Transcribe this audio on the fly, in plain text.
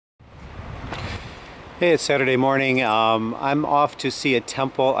Hey, it's Saturday morning. I'm off to see a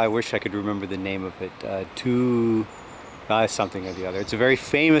temple. I wish I could remember the name of it. Something or the other. It's a very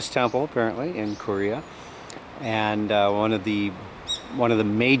famous temple, apparently, in Korea, and one of the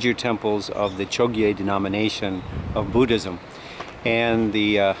major temples of the Chogyé denomination of Buddhism. And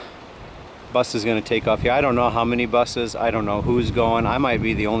the bus is going to take off here. I don't know how many buses. I don't know who's going. I might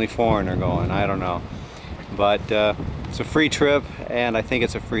be the only foreigner going. I don't know. But it's a free trip, and I think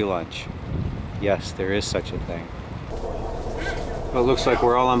it's a free lunch. Yes, there is such a thing. Well, it looks like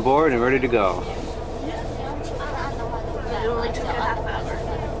we're all on board and ready to go. It only took a half hour.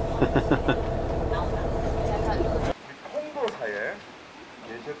 통도사에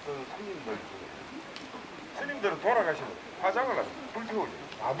계셨던 스님들 중에 스님들은 돌아가시면 화장을 하고 불태우죠.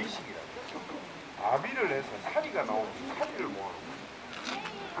 아비식이라고. 아비를 해서 사리가 나오면 사리를 모아놓고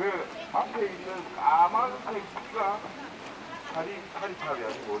그 앞에 있는 까만색 띠가 사리탑이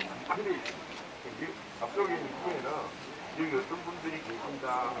아니고 사리 앞쪽에 있는 후에는 여기 어떤 분들이 계신다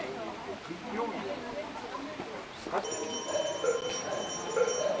하는 그 기용이에요.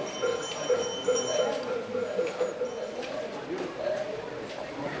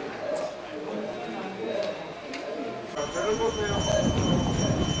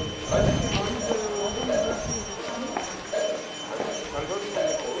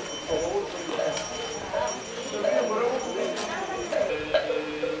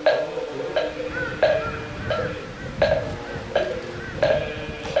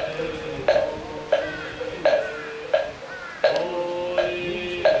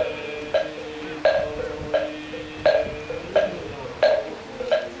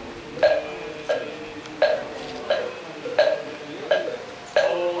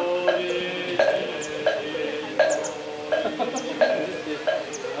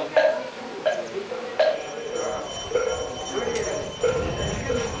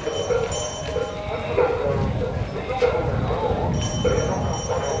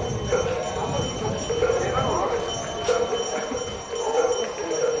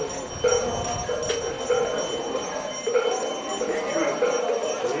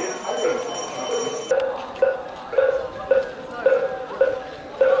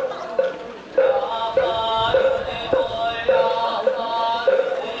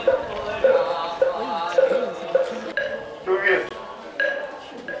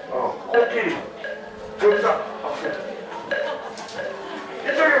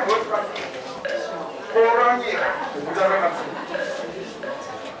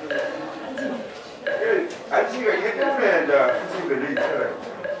 아저씨가 예전에 이제 학생들이 있잖아요.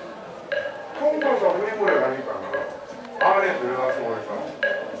 통도사 후임을 가니까 안에 들어가서 보니까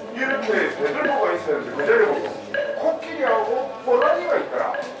이렇게 배들보가 있었는데 그 자리에 보고 코끼리하고 호랑이가 있더라.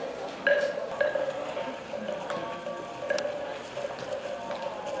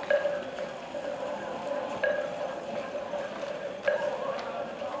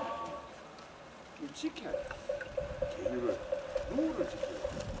 지켜야 돼. 개념을 누구를 지켜야 돼.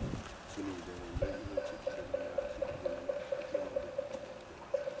 스님들 이걸 지키는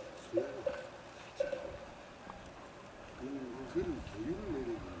그런 교육을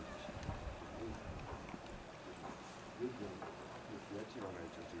내리는 것이 여기 하나에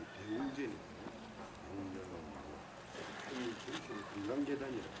저기 대웅전이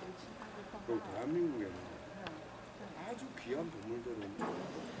금강계단이라고 또 대한민국에는 아주 귀한 보물들은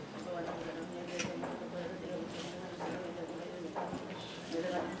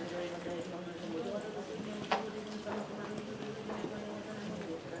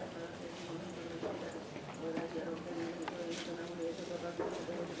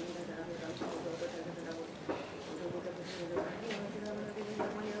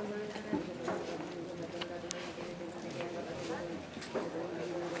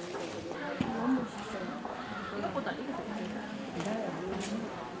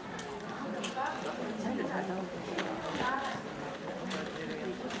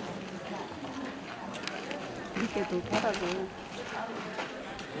이렇게도 바닥을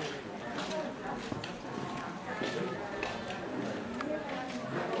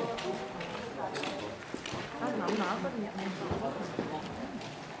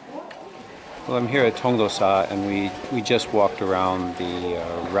Well, I'm here at Tongdo and we just walked around the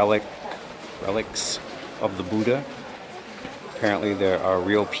relics of the Buddha. Apparently there are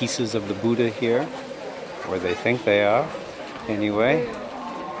real pieces of the Buddha here, or they think they are, anyway,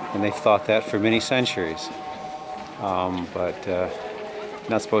 and they've thought that for many centuries. But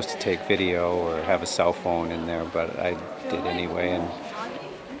not supposed to take video or have a cell phone in there, but I did anyway,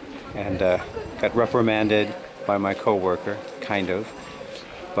 and got reprimanded by my co-worker, kind of.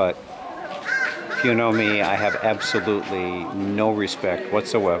 But if you know me, I have absolutely no respect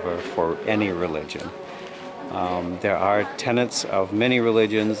whatsoever for any religion. There are tenets of many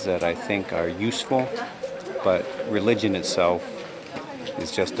religions that I think are useful, but religion itself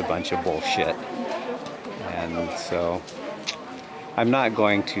is just a bunch of bullshit. And so I'm not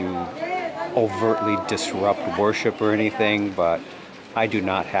going to overtly disrupt worship or anything, but I do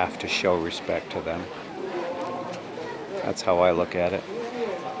not have to show respect to them. That's how I look at it.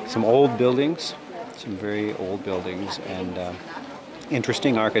 Some old buildings, some very old buildings, and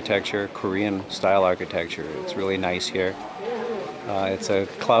interesting architecture, Korean style architecture. It's really nice here. It's a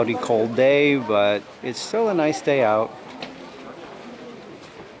cloudy, cold day, but it's still a nice day out.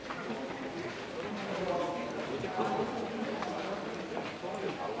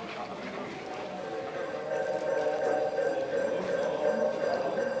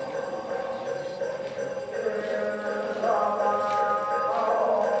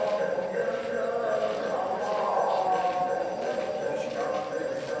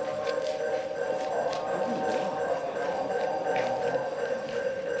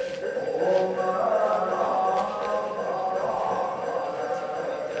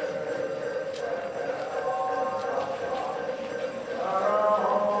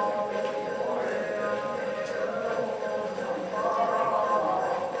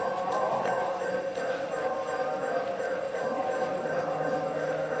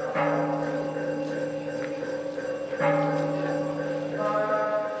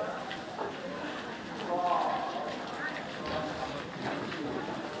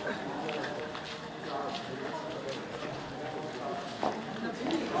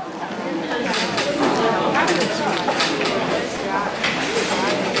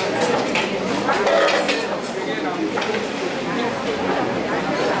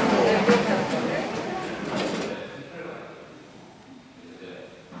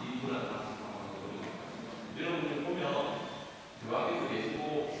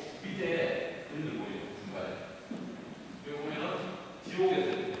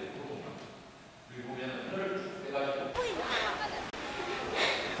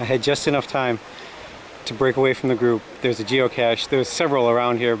 I had just enough time to break away from the group. There's a geocache. There's several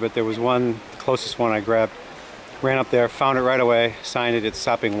around here, but there was one, the closest one I grabbed. Ran up there, found it right away, signed it. It's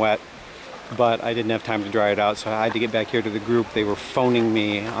sopping wet, but I didn't have time to dry it out, so I had to get back here to the group. They were phoning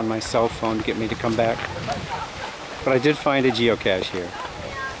me on my cell phone to get me to come back. But I did find a geocache here.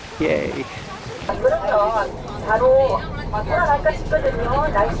 Yay!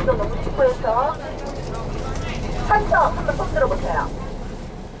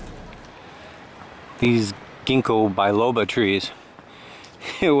 These ginkgo biloba trees,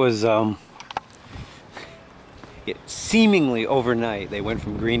 it was seemingly overnight they went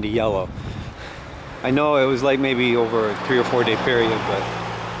from green to yellow. I know it was like maybe over a 3 or 4 day period, but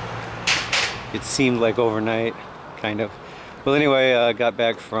it seemed like overnight, kind of. Well, anyway, I got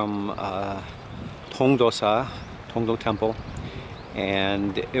back from Tongdo Temple,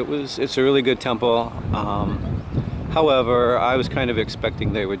 and it's a really good temple. However, I was kind of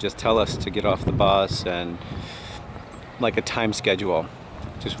expecting they would just tell us to get off the bus and like a time schedule,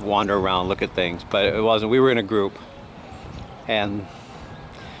 just wander around, look at things, but it wasn't. We were in a group, and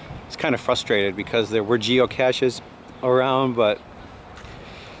it's kind of frustrated because there were geocaches around, but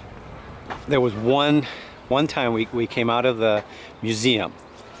there was one time we came out of the museum,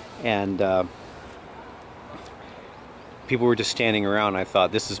 and people were just standing around. I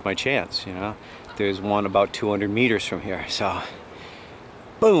thought, this is my chance, you know. There's one about 200 meters from here, so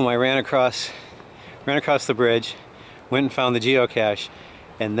boom, I ran across the bridge, went and found the geocache,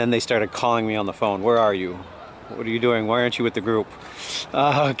 and then they started calling me on the phone. Where are you? What are you doing? Why aren't you with the group?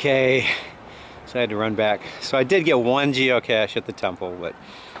 Okay, so I had to run back. So I did get one geocache at the temple, but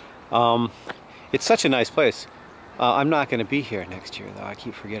it's such a nice place. I'm not going to be here next year, though. I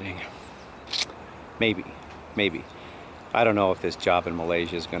keep forgetting. Maybe. I don't know if this job in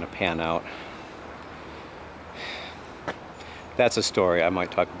Malaysia is going to pan out. That's a story. I might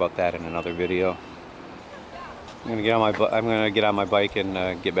talk about that in another video. I'm gonna get on my bike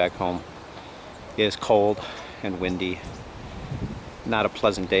and get back home. It is cold and windy. Not a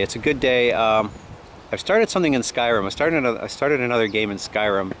pleasant day. It's a good day. I've started something in Skyrim. I started another game in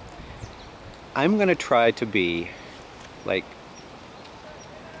Skyrim. I'm gonna try to be like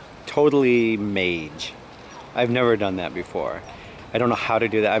totally mage. I've never done that before. I don't know how to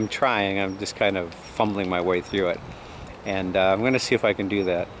do that. I'm trying. I'm just kind of fumbling my way through it. And I'm going to see if I can do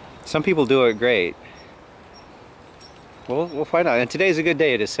that. Some people do it great. We'll find out. And today's a good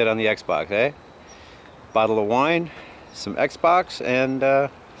day to sit on the Xbox, eh? Bottle of wine, some Xbox, and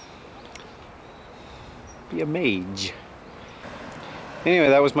be a mage. Anyway,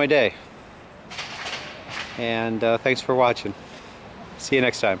 that was my day. And thanks for watching. See you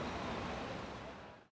next time.